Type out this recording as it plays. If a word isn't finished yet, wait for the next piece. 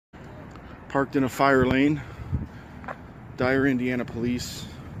Parked in a fire lane. Dyer Indiana Police,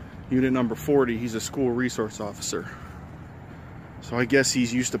 unit number 40. He's a school resource officer. So I guess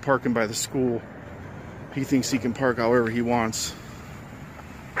he's used to parking by the school. He thinks he can park however he wants.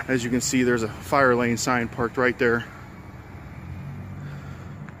 As you can see, there's a fire lane sign parked right there.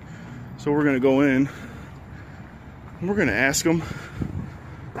 So we're going to go in and we're going to ask him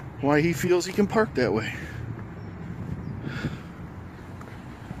why he feels he can park that way.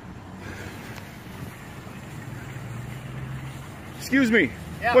 Excuse me,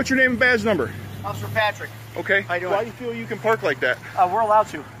 yeah. What's your name and badge number? Officer Patrick. Okay, how you doing? Why do you feel you can park like that? We're allowed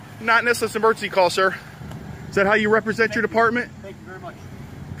to. Not unless it's an emergency call, sir. Is that how you represent your department? Thank you very much.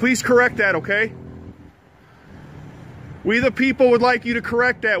 Please correct that, okay? We the people would like you to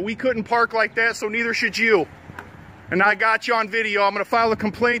correct that. We couldn't park like that, so neither should you. And I got you on video. I'm going to file a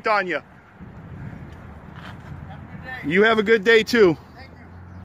complaint on you. Have a good day. You have a good day, too.